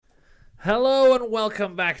Hello and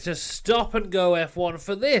welcome back to Stop and Go F1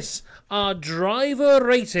 for this, our driver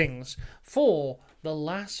ratings for the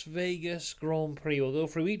Las Vegas Grand Prix. We'll go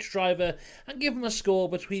through each driver and give them a score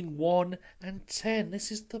between 1 and 10.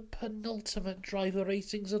 This is the penultimate driver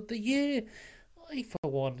ratings of the year. I,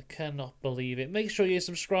 for one, cannot believe it. Make sure you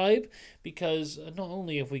subscribe because not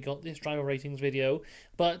only have we got this driver ratings video,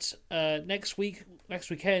 but next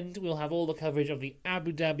weekend, we'll have all the coverage of the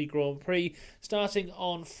Abu Dhabi Grand Prix, starting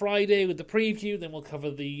on Friday with the preview. Then we'll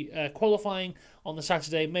cover the qualifying on the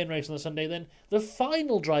Saturday, main race on the Sunday. Then the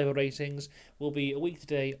final driver ratings will be a week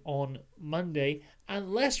today on Monday.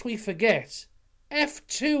 And lest we forget,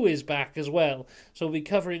 F2 is back as well, so we'll be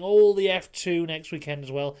covering all the F2 next weekend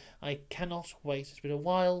as well. I cannot wait. It's been a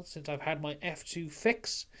while since I've had my F2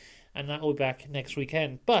 fix, and that will be back next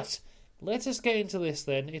weekend. But let us get into this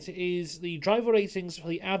then. It is the driver ratings for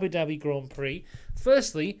the Abu Dhabi Grand Prix.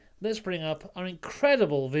 Firstly, let's bring up our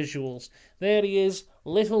incredible visuals. There he is,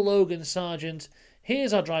 little Logan Sargeant.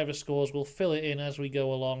 Here's our driver scores. We'll fill it in as we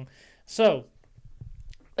go along. So,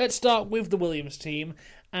 let's start with the Williams team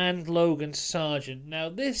and Logan Sargeant. Now,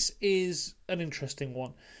 this is an interesting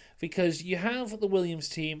one because you have the Williams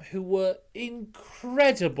team who were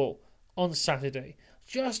incredible on Saturday.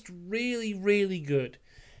 Just really, really good.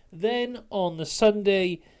 Then on the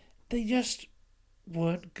Sunday, they just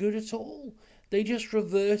weren't good at all. They just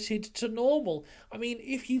reverted to normal. I mean,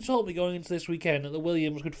 if you told me going into this weekend that the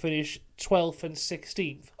Williams would finish 12th and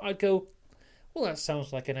 16th, I'd go, well, that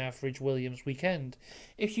sounds like an average Williams weekend.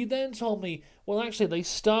 If you then told me, well, actually, they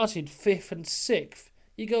started 5th and 6th,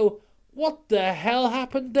 you go, what the hell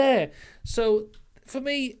happened there? So, for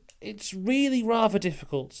me, it's really rather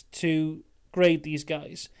difficult to grade these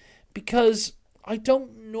guys because I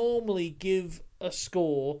don't normally give a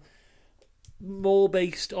score more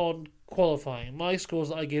based on qualifying. My scores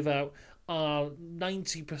that I give out are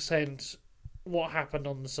 90% what happened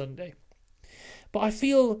on the Sunday. But I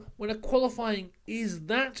feel when a qualifying is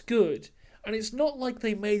that good, and it's not like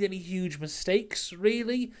they made any huge mistakes,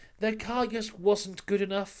 really, their car just wasn't good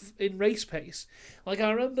enough in race pace. Like,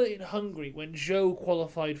 I remember in Hungary when Zhou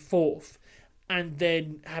qualified 4th and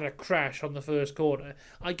then had a crash on the first corner,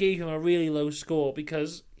 I gave him a really low score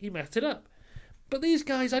because he messed it up. But these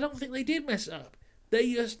guys, I don't think they did mess it up.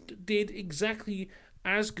 They just did exactly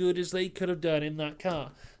as good as they could have done in that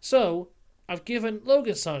car. So, I've given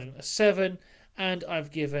Logan Sargeant a 7, and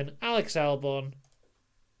I've given Alex Albon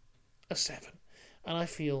a 7. And I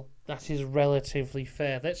feel that is relatively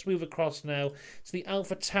fair. Let's move across now to the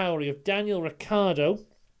AlphaTauri of Daniel Ricciardo.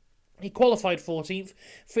 He qualified 14th,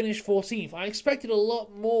 finished 14th. I expected a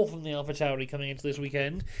lot more from the AlphaTauri coming into this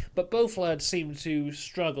weekend, but both lads seemed to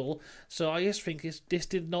struggle, so I just think this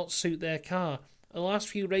did not suit their car. The last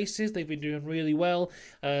few races, they've been doing really well.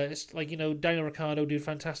 It's like, Daniel Ricciardo did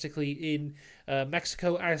fantastically in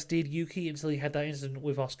Mexico, as did Yuki, until he had that incident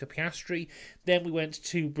with Oscar Piastri. Then we went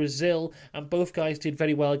to Brazil, and both guys did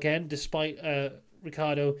very well again, despite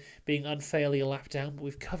Ricciardo being unfairly a lap down, but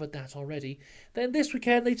we've covered that already. Then this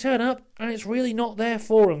weekend they turn up and it's really not there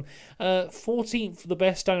for them. 14th, the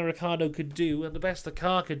best Daniel Ricciardo could do, and the best the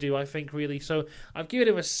car could do, I think, really. So I've given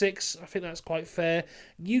him a 6. I think that's quite fair.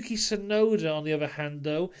 Yuki Tsunoda, on the other hand,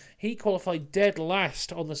 though, he qualified dead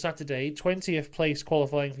last on the Saturday, 20th place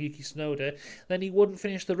qualifying for Yuki Tsunoda. Then he wouldn't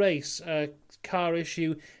finish the race. Car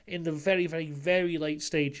issue in the very, very, very late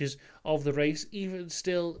stages of the race. Even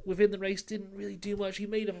still, within the race, didn't really do much. He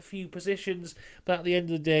made up a few positions, but at the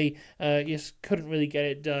end of the day, just couldn't really get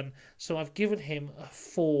it done. So I've given him a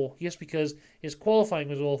 4, just because his qualifying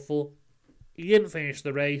was awful. He didn't finish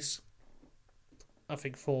the race. I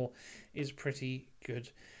think 4 is pretty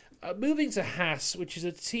good. Moving to Haas, which is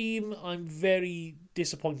a team I'm very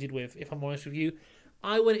disappointed with, if I'm honest with you.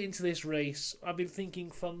 I went into this race, I've been thinking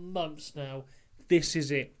for months now, this is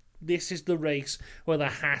it. This is the race where the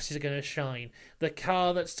Haas is going to shine. The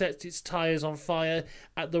car that sets its tyres on fire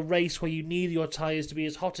at the race where you need your tyres to be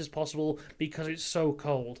as hot as possible because it's so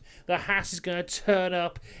cold. The Haas is going to turn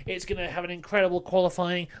up. It's going to have an incredible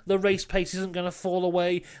qualifying. The race pace isn't going to fall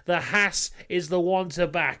away. The Haas is the one to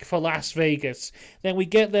back for Las Vegas. Then we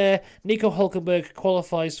get there. Nico Hülkenberg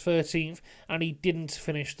qualifies 13th and he didn't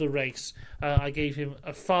finish the race. I gave him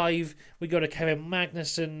a 5. We go to Kevin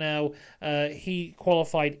Magnussen now. He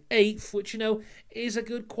qualified 8th, which, is a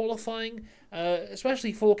good qualifying,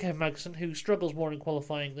 especially for Kevin Magnussen, who struggles more in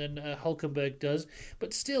qualifying than Hülkenberg does.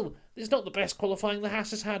 But still, it's not the best qualifying the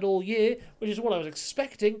Haas has had all year, which is what I was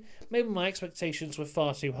expecting. Maybe my expectations were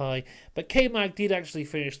far too high. But K-Mag did actually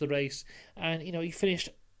finish the race, and, he finished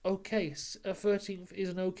okay. 13th is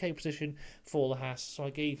an okay position for the Haas, so I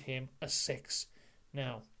gave him a 6.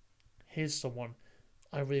 Now, here's someone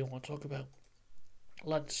I really want to talk about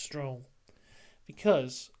Lance Stroll.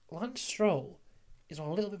 Because Lance Stroll is on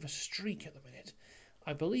a little bit of a streak at the minute.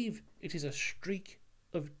 I believe it is a streak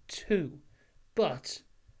of 2, but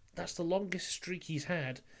that's the longest streak he's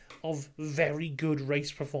had of very good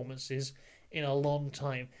race performances in a long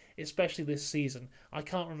time, especially this season. I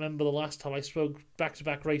can't remember the last time I spoke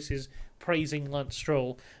back-to-back races praising Lance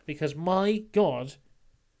Stroll, because my God,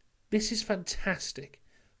 this is fantastic.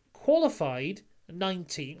 Qualified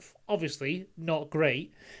 19th, obviously not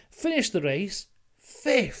great. Finished the race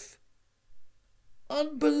 5th.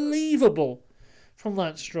 Unbelievable from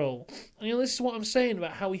Lance Stroll. And this is what I'm saying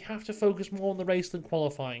about how we have to focus more on the race than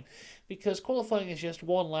qualifying, because qualifying is just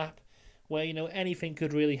one lap where anything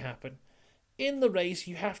could really happen. In the race,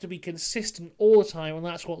 you have to be consistent all the time, and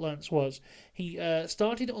that's what Lance was. He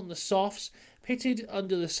started on the softs, pitted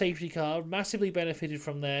under the safety car, massively benefited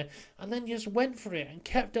from there, and then just went for it and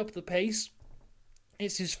kept up the pace.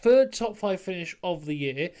 It's his 3rd top 5 finish of the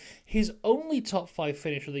year, his only top 5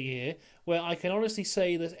 finish of the year, where I can honestly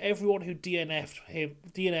say that everyone who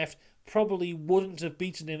DNF'd probably wouldn't have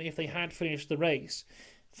beaten him if they had finished the race.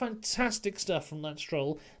 Fantastic stuff from Lance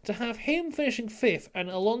Stroll. To have him finishing 5th and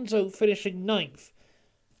Alonso finishing 9th.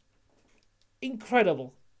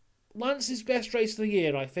 Incredible. Lance's best race of the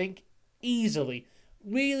year, I think. Easily.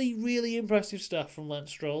 Really, really impressive stuff from Lance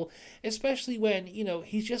Stroll, especially when,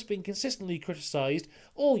 he's just been consistently criticised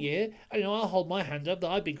all year. And, I'll hold my hand up that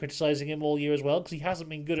I've been criticising him all year as well, because he hasn't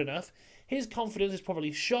been good enough. His confidence is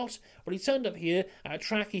probably shot, but he turned up here at a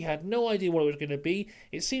track he had no idea what it was going to be.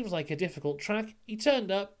 It seems like a difficult track. He turned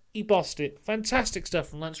up, he bossed it. Fantastic stuff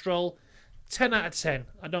from Lance Stroll. 10 out of 10.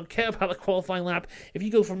 I don't care about the qualifying lap. If you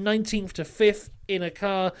go from 19th to 5th in a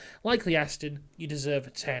car like the Aston, you deserve a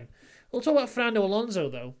 10. We'll talk about Fernando Alonso,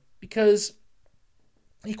 though, because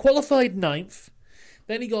he qualified 9th,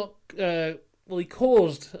 then he got, he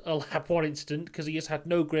caused a lap 1 incident because he just had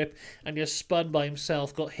no grip and just spun by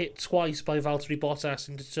himself, got hit twice by Valtteri Bottas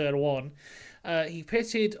into turn 1. He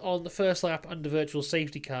pitted on the first lap under virtual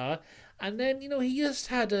safety car, and then, he just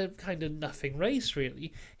had a kind of nothing race,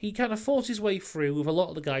 really. He kind of fought his way through with a lot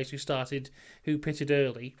of the guys who pitted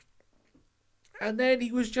early, and then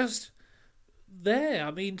he was just there.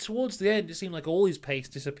 I mean, towards the end, it seemed like all his pace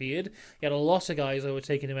disappeared. He had a lot of guys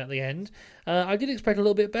overtaking him at the end. I did expect a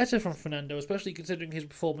little bit better from Fernando, especially considering his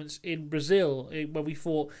performance in Brazil, when we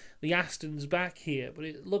thought the Aston's back here. But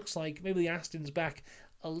it looks like maybe the Aston's back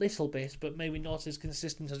a little bit, but maybe not as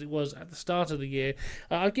consistent as it was at the start of the year.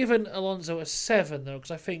 I've given Alonso a 7, though,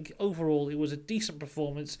 because I think overall it was a decent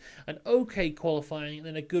performance, an okay qualifying, and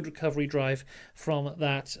then a good recovery drive from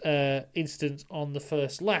that incident on the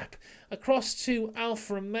first lap. Across to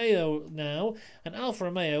Alfa Romeo now, and Alfa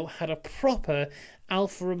Romeo had a proper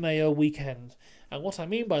Alfa Romeo weekend. And what I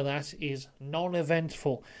mean by that is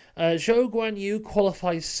non-eventful. Zhou Guanyu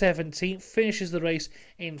qualifies 17th, finishes the race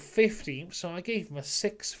in 15th, so I gave him a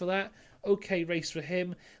 6 for that. Okay race for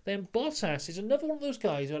him. Then Bottas is another one of those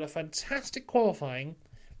guys who had a fantastic qualifying,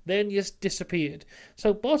 then just disappeared.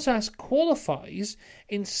 So Bottas qualifies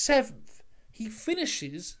in 7th. He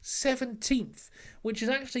finishes 17th, which is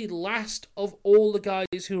actually last of all the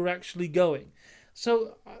guys who are actually going.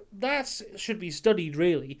 So that should be studied,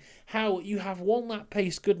 really, how you have one lap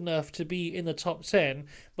pace good enough to be in the top 10,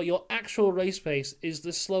 but your actual race pace is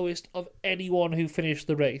the slowest of anyone who finished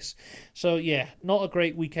the race. So yeah, not a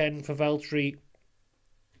great weekend for Valtteri.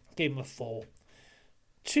 Gave him a 4.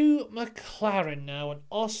 To McLaren now, and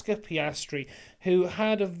Oscar Piastri, who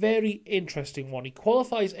had a very interesting one. He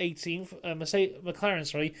qualifies 18th,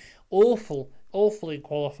 McLaren, awful in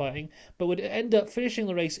qualifying, but would end up finishing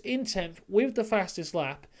the race in 10th with the fastest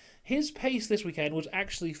lap. His pace this weekend was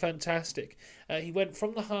actually fantastic. He went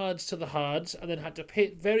from the hards to the hards and then had to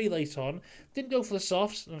pit very late on. Didn't go for the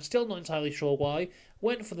softs, and I'm still not entirely sure why.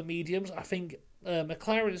 Went for the mediums. I think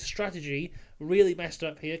McLaren's strategy really messed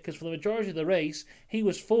up here, because for the majority of the race, he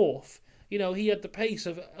was 4th. He had the pace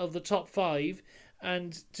of the top 5,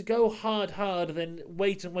 and to go hard, then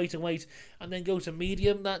wait, and then go to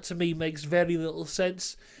medium, that to me makes very little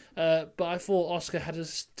sense. But I thought Oscar had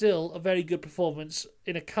still a very good performance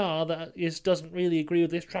in a car that doesn't really agree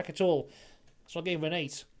with this track at all. So I gave him an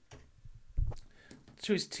 8.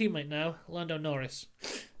 To his teammate now, Lando Norris.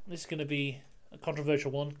 This is going to be a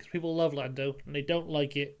controversial one, because people love Lando, and they don't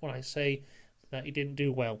like it when I say that he didn't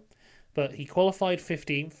do well. But he qualified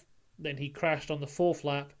 15th, then he crashed on the 4th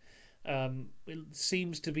lap. It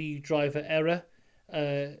seems to be driver error.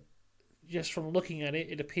 Just from looking at it,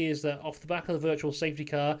 it appears that off the back of the virtual safety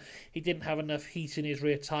car, he didn't have enough heat in his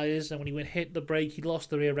rear tyres, and when he hit the brake, he lost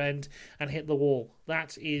the rear end and hit the wall.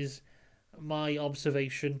 That is my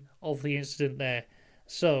observation of the incident there.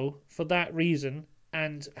 So, for that reason,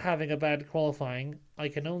 and having a bad qualifying, I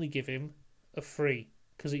can only give him a 3,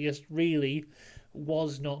 because it just really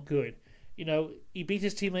was not good. He beat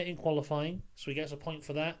his teammate in qualifying, so he gets a point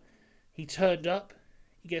for that. He turned up,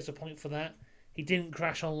 he gets a point for that. He didn't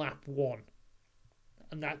crash on lap 1.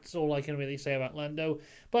 And that's all I can really say about Lando.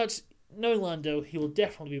 But knowing Lando, he will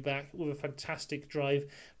definitely be back with a fantastic drive,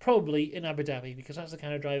 probably in Abu Dhabi, because that's the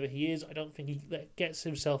kind of driver he is. I don't think he gets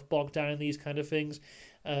himself bogged down in these kind of things,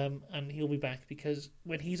 and he'll be back, because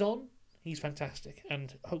when he's on, he's fantastic,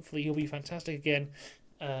 and hopefully he'll be fantastic again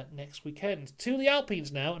next weekend. To the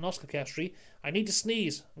Alpines now, and Oscar Piastri. I need to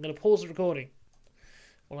sneeze. I'm going to pause the recording.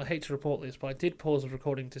 Well, I hate to report this, but I did pause the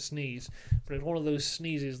recording to sneeze, but it's one of those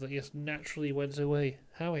sneezes that just naturally went away.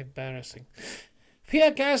 How embarrassing.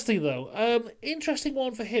 Pierre Gasly, though, interesting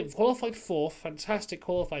one for him. Qualified 4th, fantastic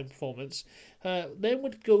qualifying performance. Then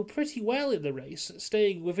would go pretty well in the race,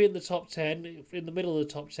 staying within the top 10, in the middle of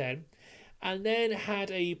the top 10, and then had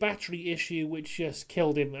a battery issue which just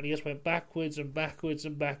killed him, and he just went backwards and backwards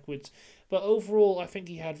and backwards. But overall, I think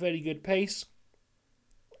he had very good pace.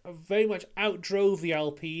 Very much outdrove the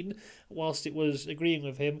Alpine whilst it was agreeing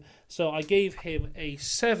with him. So I gave him a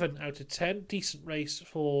 7 out of 10. Decent race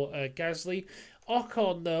for Gasly.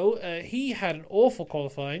 Ocon, though, he had an awful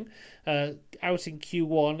qualifying. Out in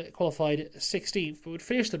Q1, qualified 16th, but would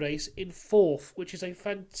finish the race in 4th, which is a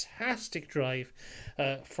fantastic drive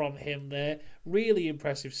from him there. Really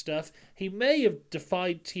impressive stuff. He may have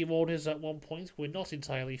defied team orders at one point, we're not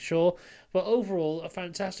entirely sure, but overall, a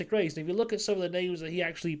fantastic race. And if you look at some of the names that he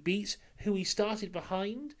actually beat, who he started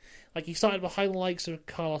behind, like he started behind the likes of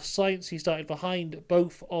Carlos Sainz, he started behind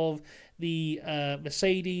both of the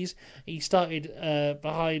Mercedes, he started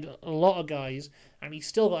behind a lot of guys, and he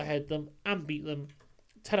still got ahead of them and beat them.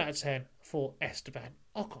 10 out of 10 for Esteban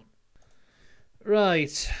Ocon.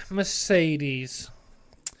 Right, Mercedes.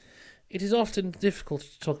 It is often difficult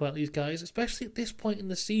to talk about these guys, especially at this point in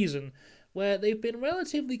the season, where they've been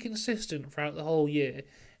relatively consistent throughout the whole year,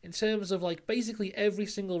 in terms of basically every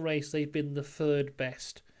single race they've been the 3rd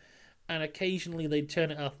best, and occasionally they'd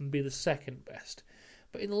turn it up and be the 2nd best.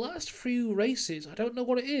 But in the last few races, I don't know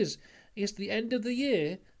what it is. It's the end of the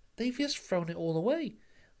year, they've just thrown it all away.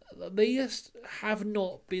 They just have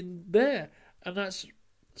not been there. And that's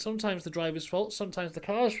sometimes the driver's fault, sometimes the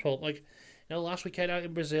car's fault. Last weekend out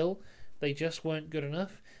in Brazil, they just weren't good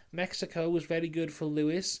enough. Mexico was very good for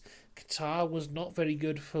Lewis. Qatar was not very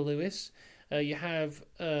good for Lewis. You have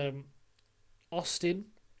Austin,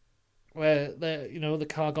 where the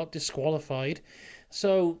car got disqualified.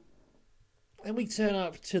 So then we turn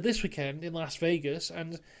up to this weekend in Las Vegas,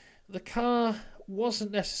 and the car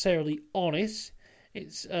wasn't necessarily on it.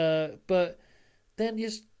 But then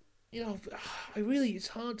just it's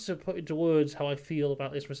hard to put into words how I feel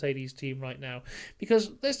about this Mercedes team right now,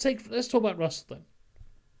 because let's talk about Russell then.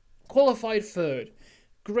 Qualified 3rd,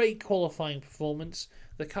 great qualifying performance.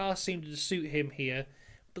 The car seemed to suit him here,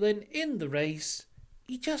 but then in the race,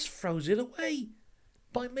 he just throws it away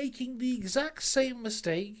by making the exact same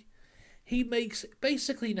mistake he makes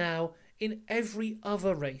basically now in every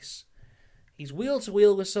other race. He's wheel to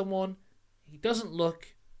wheel with someone, he doesn't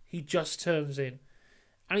look, he just turns in.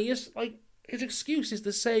 And he just, his excuse is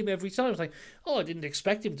the same every time. It's I didn't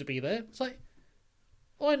expect him to be there. It's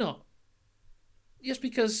why not? Just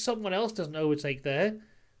because someone else doesn't overtake there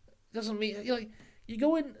doesn't mean, you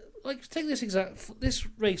go in, take this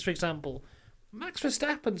race, for example. Max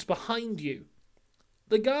Verstappen's behind you.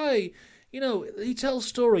 The guy, he tells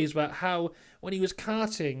stories about how when he was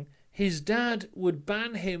karting, his dad would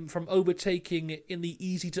ban him from overtaking in the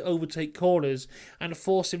easy-to-overtake corners and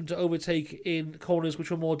force him to overtake in corners which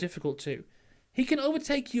were more difficult to. He can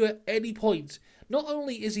overtake you at any point. Not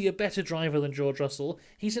only is he a better driver than George Russell,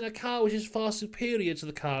 he's in a car which is far superior to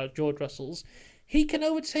the car George Russell's. He can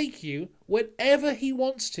overtake you whenever he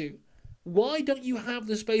wants to. Why don't you have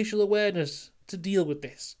the spatial awareness to deal with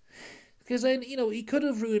this? Because then, he could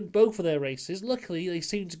have ruined both of their races. Luckily, they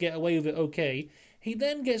seem to get away with it okay. He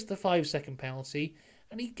then gets the 5-second penalty,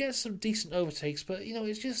 and he gets some decent overtakes, but,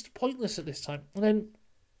 it's just pointless at this time. And then,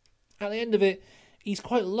 at the end of it, he's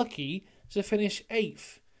quite lucky to finish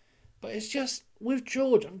 8th. But it's just, with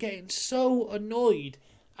George, I'm getting so annoyed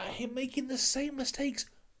at him making the same mistakes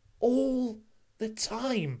all the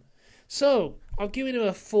time. So, I'm giving him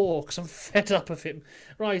a 4, because I'm fed up of him.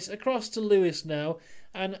 Right, across to Lewis now.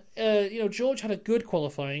 And, George had a good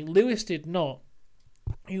qualifying. Lewis did not.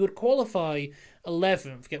 He would qualify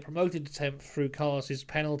 11th, get promoted to 10th through Carlos's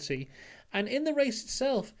penalty. And in the race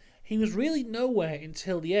itself, he was really nowhere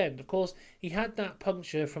until the end. Of course, he had that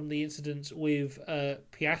puncture from the incident with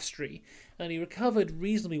Piastri. and he recovered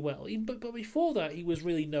reasonably well. But before that, he was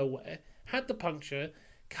really nowhere. Had the puncture,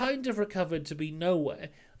 kind of recovered to be nowhere,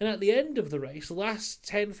 and at the end of the race, the last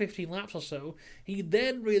 10-15 laps or so, he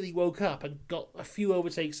then really woke up and got a few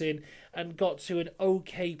overtakes in and got to an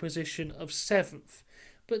okay position of 7th.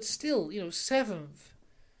 But still, 7th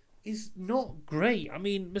is not great. I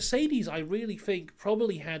mean, Mercedes, I really think,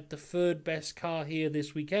 probably had the third best car here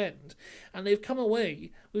this weekend, and they've come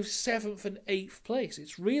away with 7th and 8th place.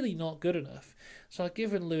 It's really not good enough. So I've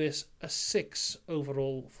given Lewis a 6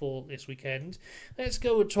 overall for this weekend. Let's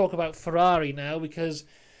go and talk about Ferrari now, because,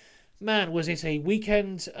 man, was it a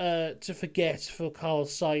weekend to forget for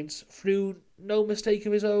Carlos Sainz, through no mistake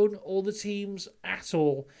of his own, or the team's at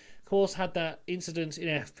all. Of course, had that incident in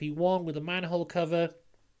FP1 with the manhole cover.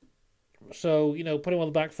 So, put him on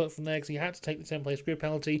the back foot from there because he had to take the 10th-place grid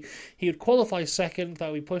penalty. He would qualify second,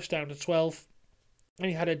 that would be pushed down to 12th. And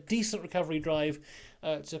he had a decent recovery drive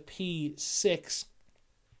to P6.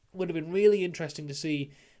 Would have been really interesting to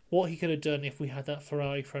see what he could have done if we had that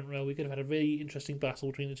Ferrari front row. We could have had a really interesting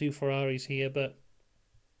battle between the two Ferraris here, but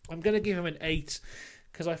I'm going to give him an 8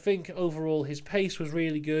 because I think overall his pace was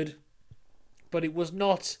really good, but it was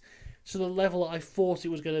not to the level I thought it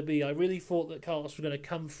was going to be. I really thought that Carlos was going to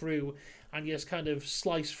come through and just kind of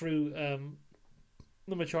slice through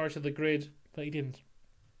the majority of the grid, but he didn't,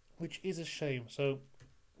 which is a shame. So,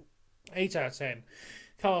 8 out of 10.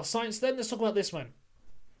 Carlos Sainz. Then let's talk about this man.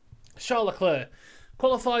 Charles Leclerc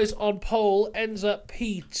qualifies on pole, ends up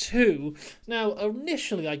P2. Now,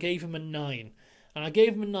 initially I gave him a 9. And I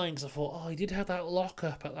gave him a 9 because I thought, he did have that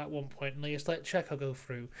lock-up at that one point, and I just let Checo go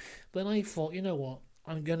through. But then I thought, you know what?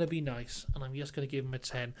 I'm going to be nice, and I'm just going to give him a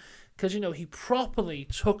 10. Because, he properly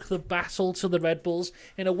took the battle to the Red Bulls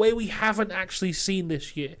in a way we haven't actually seen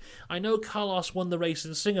this year. I know Carlos won the race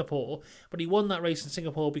in Singapore, but he won that race in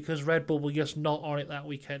Singapore because Red Bull were just not on it that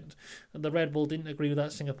weekend. And the Red Bull didn't agree with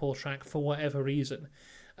that Singapore track for whatever reason.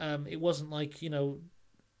 It wasn't like,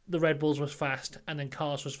 the Red Bulls was fast, and then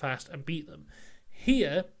Carlos was fast and beat them.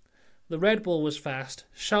 Here, the Red Bull was fast,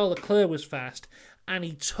 Charles Leclerc was fast, and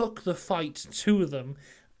he took the fight to them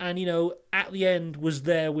and, at the end was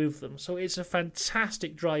there with them. So it's a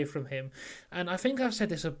fantastic drive from him. And I think I've said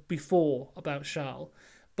this before about Charles,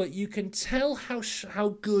 but you can tell how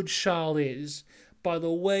good Charles is by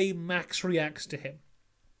the way Max reacts to him.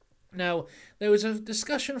 Now, there was a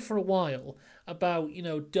discussion for a while about,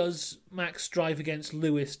 does Max drive against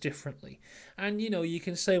Lewis differently? And, you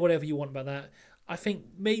can say whatever you want about that. I think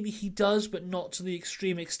maybe he does, but not to the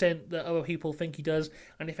extreme extent that other people think he does.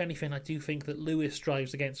 And if anything, I do think that Lewis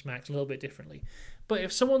drives against Max a little bit differently. But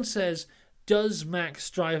if someone says, does Max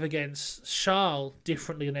drive against Charles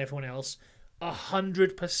differently than everyone else?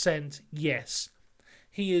 100% yes.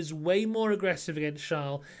 He is way more aggressive against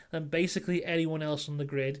Charles than basically anyone else on the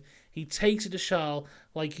grid. He takes it to Charles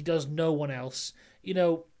like he does no one else.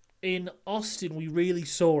 In Austin, we really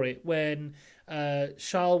saw it when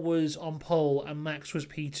Charles was on pole and Max was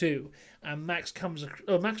P2. And Max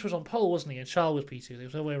was on pole, wasn't he? And Charles was P2. It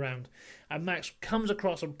was the other way around. And Max comes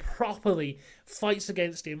across and properly fights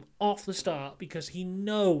against him off the start because he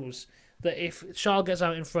knows that if Charles gets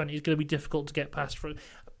out in front, he's going to be difficult to get past.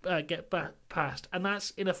 And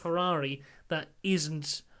that's in a Ferrari that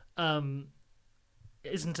isn't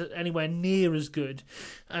anywhere near as good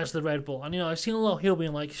as the Red Bull. And I've seen a lot of people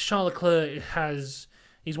being like, Charles Leclerc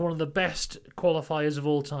he's one of the best qualifiers of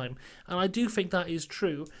all time. And I do think that is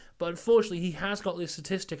true. But unfortunately, he has got this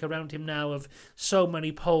statistic around him now of so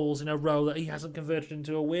many poles in a row that he hasn't converted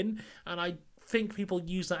into a win. And I think people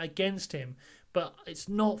use that against him. But it's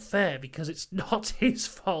not fair because it's not his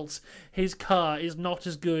fault. His car is not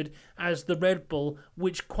as good as the Red Bull,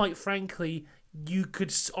 which, quite frankly, you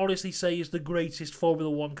could honestly say is the greatest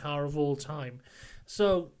Formula 1 car of all time.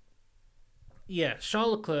 So, yeah,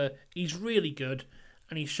 Charles Leclerc, he's really good.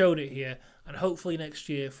 And he showed it here. And hopefully next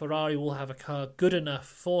year, Ferrari will have a car good enough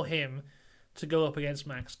for him to go up against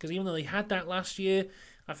Max. Because even though they had that last year,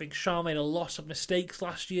 I think Charles made a lot of mistakes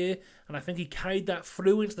last year. And I think he carried that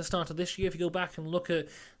through into the start of this year. If you go back and look at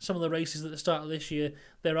some of the races at the start of this year,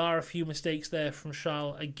 there are a few mistakes there from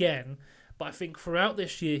Charles again. But I think throughout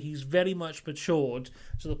this year, he's very much matured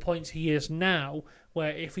to the point he is now,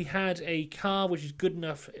 where if he had a car which is good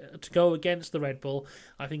enough to go against the Red Bull,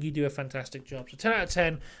 I think he'd do a fantastic job. So 10 out of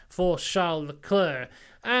 10 for Charles Leclerc.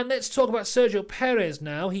 And let's talk about Sergio Perez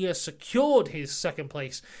now. He has secured his second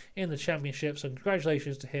place in the championship, so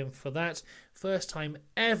congratulations to him for that. First time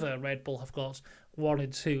ever Red Bull have got 1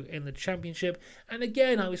 and 2 in the championship. And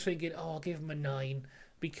again, I was thinking, I'll give him a 9.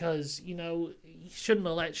 Because, he shouldn't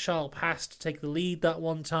have let Charles pass to take the lead that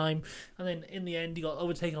one time. And then in the end, he got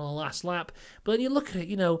overtaken on the last lap. But then you look at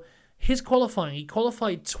it, His qualifying, he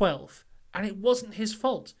qualified 12th, and it wasn't his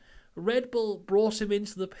fault. Red Bull brought him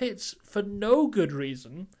into the pits for no good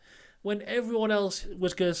reason when everyone else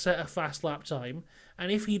was going to set a fast lap time,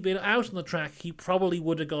 and if he'd been out on the track, he probably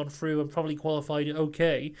would have gone through and probably qualified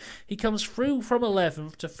okay. He comes through from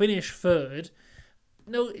 11th to finish 3rd.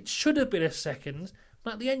 No, it should have been a 2nd,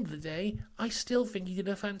 but at the end of the day, I still think he did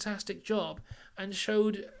a fantastic job and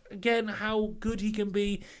showed, again, how good he can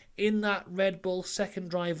be in that Red Bull second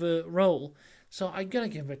driver role. So I'm going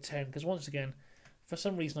to give him a 10, because once again, for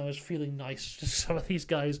some reason I was feeling nice to some of these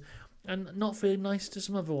guys and not feeling nice to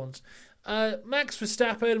some other ones. Max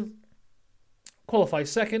Verstappen qualifies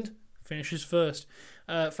 2nd, finishes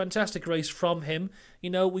 1st. Fantastic race from him. You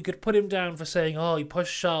know, we could put him down for saying, oh, he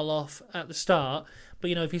pushed Charles off at the start. But,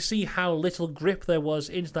 you know, if you see how little grip there was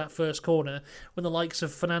into that first corner, when the likes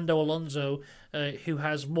of Fernando Alonso, who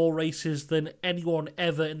has more races than anyone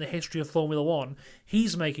ever in the history of Formula 1,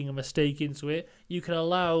 he's making a mistake into it. You can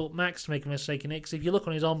allow Max to make a mistake in it, because if you look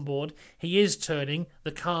on his onboard, he is turning.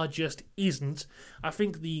 The car just isn't. I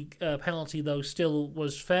think the penalty, though, still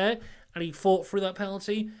was fair, and he fought through that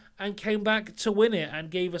penalty and came back to win it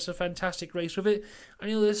and gave us a fantastic race with it.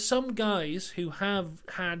 And, you know, there's some guys who have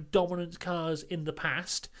had dominant cars in the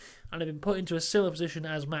past and have been put into a similar position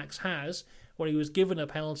as Max has, where he was given a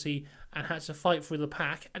penalty and had to fight through the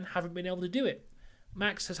pack and haven't been able to do it.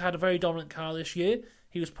 Max has had a very dominant car this year.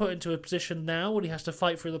 He was put into a position now where he has to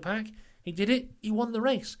fight through the pack. He did it. He won the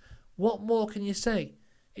race. What more can you say?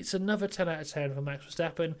 It's another 10 out of 10 for Max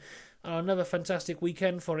Verstappen. Another fantastic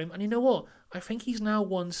weekend for him. And you know what? I think he's now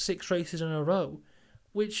won 6 races in a row,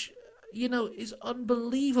 which, you know, is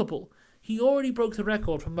unbelievable. He already broke the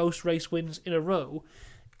record for most race wins in a row.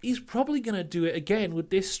 He's probably going to do it again with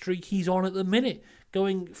this streak he's on at the minute,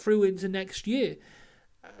 going through into next year.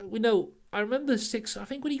 I remember 6, I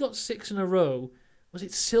think when he got 6 in a row, was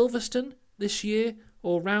it Silverstone this year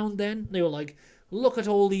or around then? They were like, look at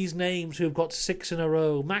all these names who have got 6 in a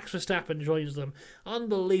row. Max Verstappen joins them.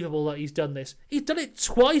 Unbelievable that he's done this. He's done it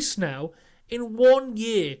twice now in 1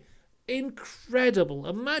 year. Incredible.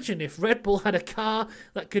 Imagine if Red Bull had a car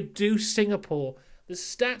that could do Singapore. The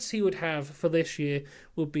stats he would have for this year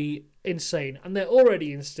would be insane. And they're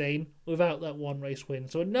already insane without that one race win.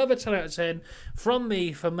 So another 10 out of 10 from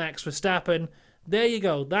me for Max Verstappen. There you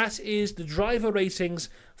go. That is the driver ratings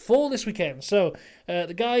for this weekend. So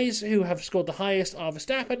the guys who have scored the highest are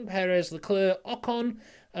Verstappen, Perez, Leclerc, Ocon,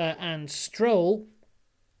 and Stroll.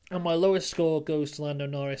 And my lowest score goes to Lando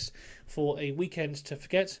Norris for a weekend to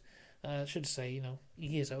forget. I should say, you know,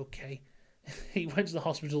 he is okay. He went to the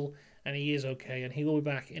hospital and he is okay. And he will be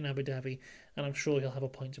back in Abu Dhabi. And I'm sure he'll have a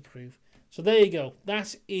point to prove. So there you go.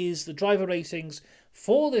 That is the driver ratings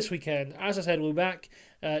for this weekend. As I said, we'll be back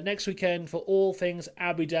next weekend for all things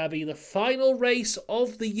Abu Dhabi, the final race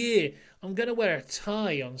of the year. I'm going to wear a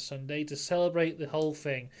tie on Sunday to celebrate the whole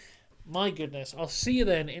thing. My goodness. I'll see you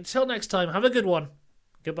then. Until next time, have a good one.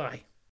 Goodbye.